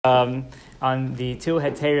On the two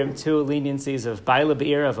heterim, two leniencies of Baila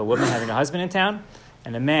Be'ir, of a woman having a husband in town,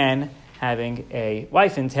 and a man having a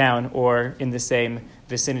wife in town or in the same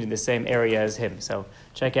vicinity, the same area as him. So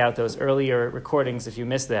check out those earlier recordings if you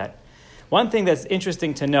missed that. One thing that's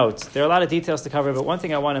interesting to note, there are a lot of details to cover, but one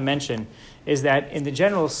thing I want to mention is that in the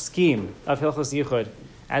general scheme of Hilchos Yichud,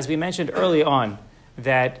 as we mentioned early on,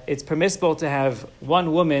 that it's permissible to have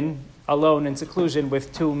one woman alone in seclusion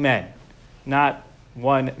with two men, not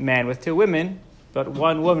one man with two women, but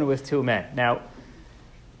one woman with two men. Now,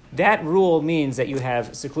 that rule means that you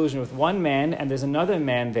have seclusion with one man, and there's another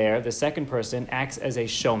man there, the second person, acts as a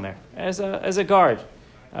shomer, as a guard,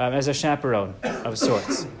 as a chaperone of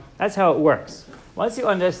sorts. That's how it works. Once you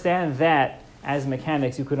understand that as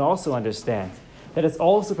mechanics, you can also understand that it's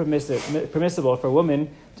also permissible for a woman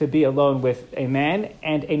to be alone with a man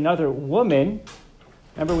and another woman.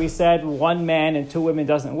 Remember we said one man and two women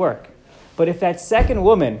doesn't work. But if that second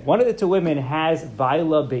woman, one of the two women, has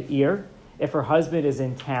Baila Be'ir, if her husband is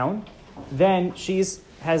in town, then she's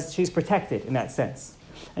protected in that sense.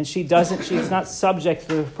 And she's not subject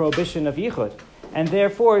to the prohibition of Yichud. And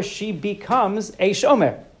therefore, she becomes a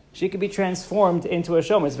shomer. She could be transformed into a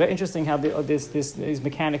shomer. It's very interesting how these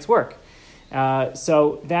mechanics work.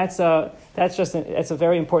 So that's a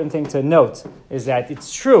very important thing to note, is that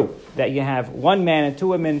it's true that you have one man and two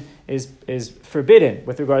women is forbidden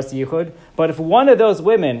with regards to Yichud, but if one of those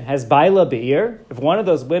women has Baila Be'ir, if one of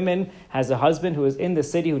those women has a husband who is in the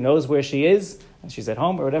city, who knows where she is, and she's at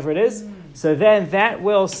home or whatever it is, so then that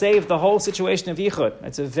will save the whole situation of Yichud.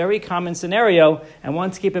 It's a very common scenario, and one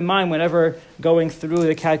to keep in mind whenever going through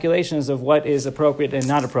the calculations of what is appropriate and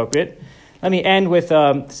not appropriate. Let me end with,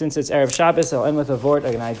 since it's Erev Shabbos, I'll end with a vort,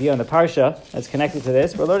 an idea on the Parsha that's connected to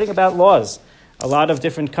this. We're learning about laws. A lot of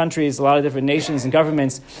different countries, a lot of different nations and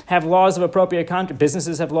governments have laws of appropriate conduct.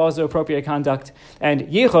 Businesses have laws of appropriate conduct. And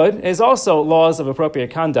Yichud is also laws of appropriate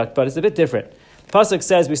conduct, but it's a bit different. The Pasuk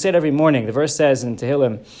says, we say it every morning, the verse says in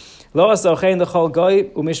Tehillim, Lo asochein l'chol goy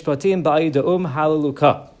u'mishpatim ba'ida'um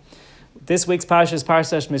halaluka. This week's Parsha is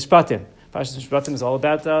Parshash Mishpatim. Parshash Mishpatim is all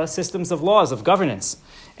about systems of laws, of governance.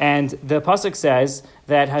 And the Pasuk says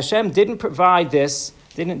that Hashem didn't provide this,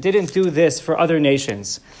 didn't do this for other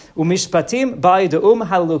nations. Umishpatim ba'ida'um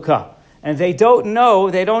halaluka. And they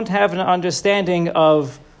don't have an understanding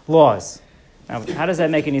of laws. Now, how does that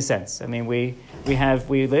make any sense? I mean, we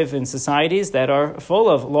live in societies that are full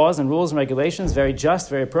of laws and rules and regulations, very just,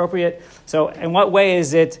 very appropriate. So in what way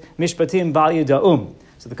is it mishpatim ba'ida'um?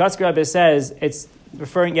 So the Kotzker Rebbe says it's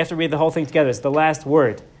referring, you have to read the whole thing together. It's the last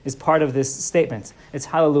word is part of this statement. It's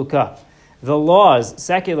halaluka. The laws,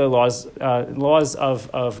 secular laws, laws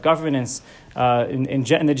of governance in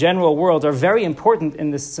the general world are very important in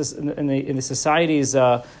the society's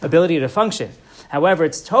ability to function. However,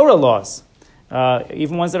 it's Torah laws,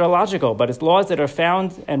 even ones that are logical, but it's laws that are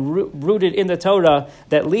found and rooted in the Torah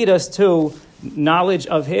that lead us to knowledge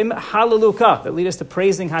of Him, halaluka, that lead us to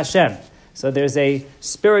praising Hashem. So there's a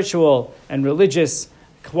spiritual and religious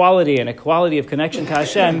quality and a quality of connection to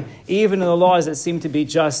Hashem, even in the laws that seem to be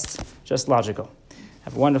just logical.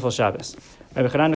 Have a wonderful Shabbos.